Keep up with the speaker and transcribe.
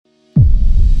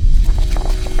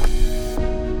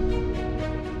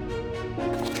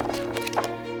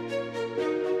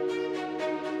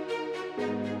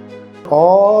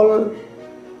all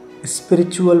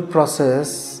spiritual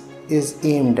process is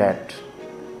aimed at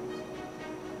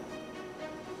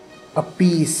a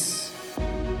peace,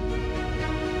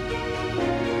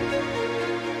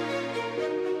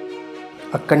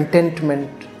 a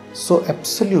contentment so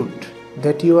absolute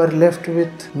that you are left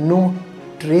with no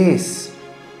trace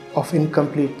of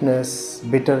incompleteness,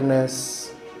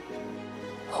 bitterness,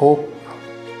 hope.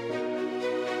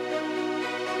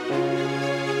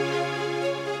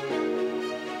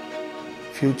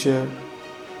 Future,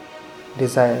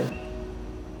 desire.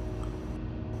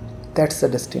 That's the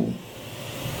destiny.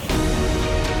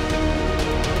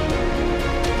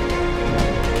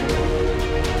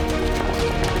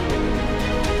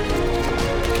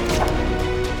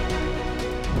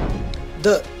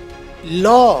 The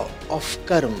law of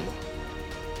karma,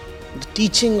 the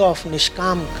teaching of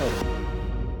Nishkam karma,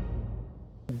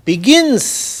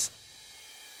 begins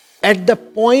at the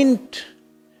point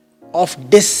of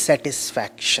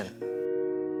dissatisfaction.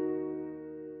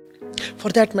 For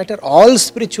that matter, all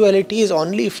spirituality is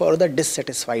only for the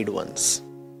dissatisfied ones.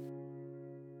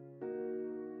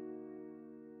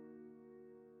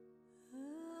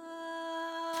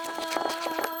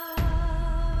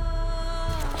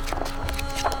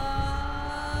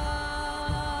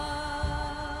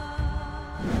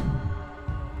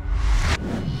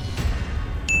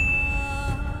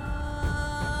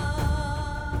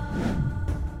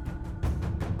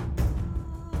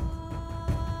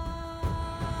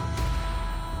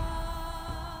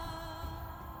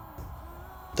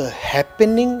 The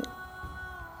happening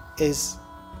is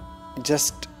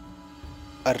just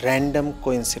a random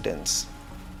coincidence.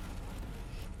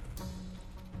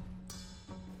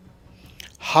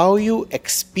 How you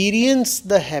experience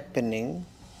the happening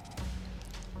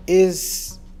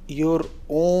is your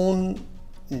own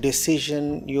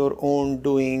decision, your own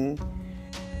doing.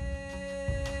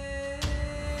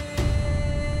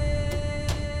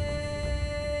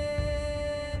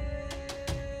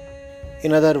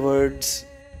 In other words,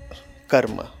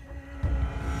 karma.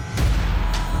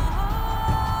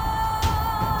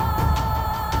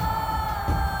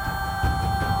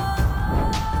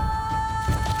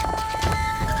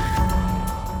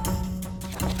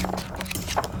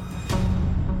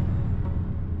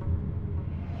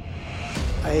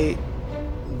 I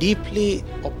deeply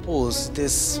oppose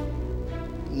this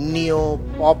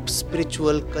neo-pop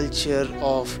spiritual culture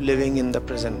of living in the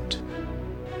present.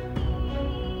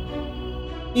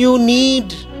 You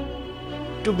need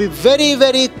to be very,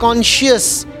 very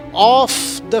conscious of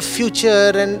the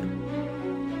future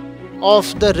and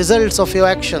of the results of your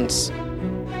actions.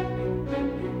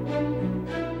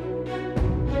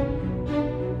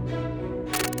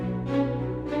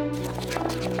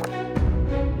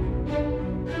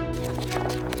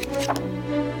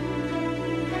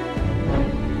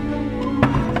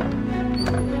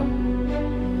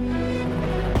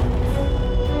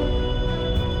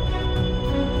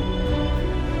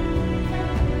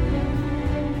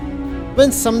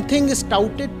 When something is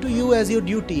touted to you as your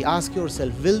duty, ask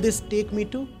yourself, will this take me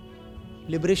to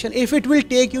liberation? If it will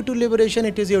take you to liberation,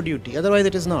 it is your duty. Otherwise,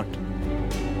 it is not.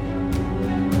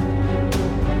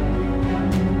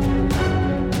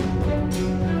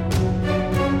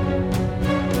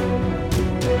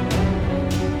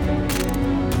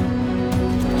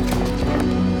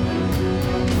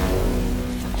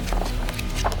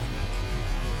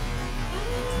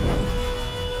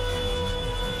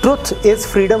 Truth is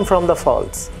freedom from the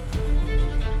false.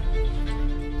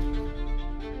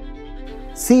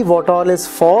 See what all is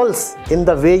false in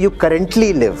the way you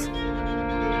currently live.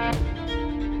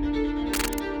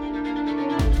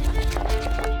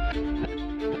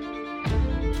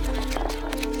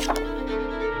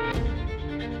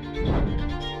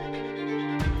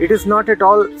 It is not at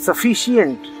all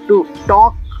sufficient to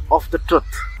talk of the truth.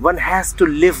 One has to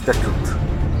live the truth.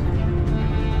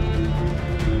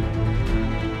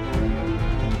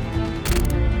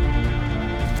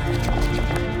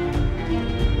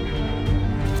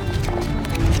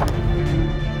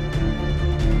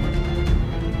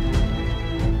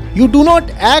 You do not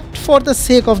act for the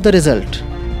sake of the result.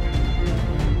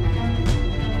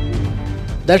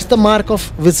 That's the mark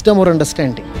of wisdom or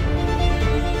understanding.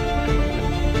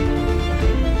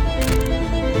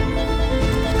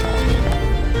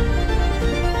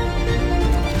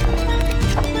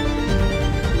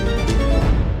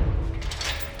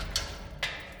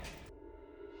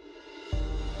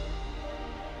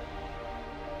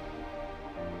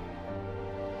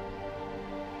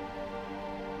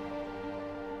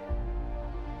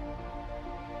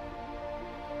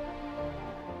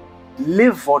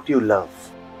 Live what you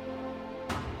love.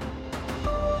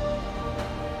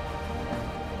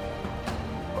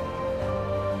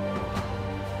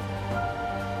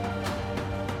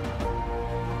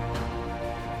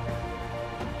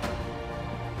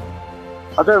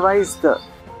 Otherwise, the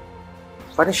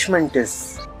punishment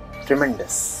is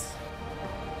tremendous.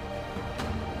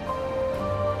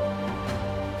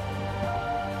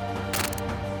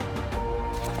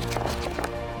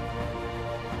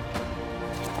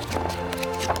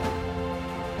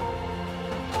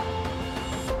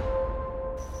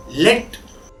 Let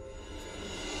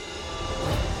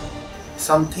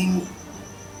something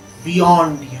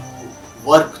beyond you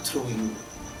work through you.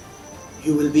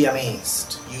 You will be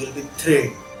amazed. You will be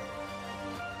thrilled.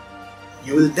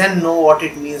 You will then know what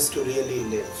it means to really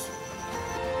live.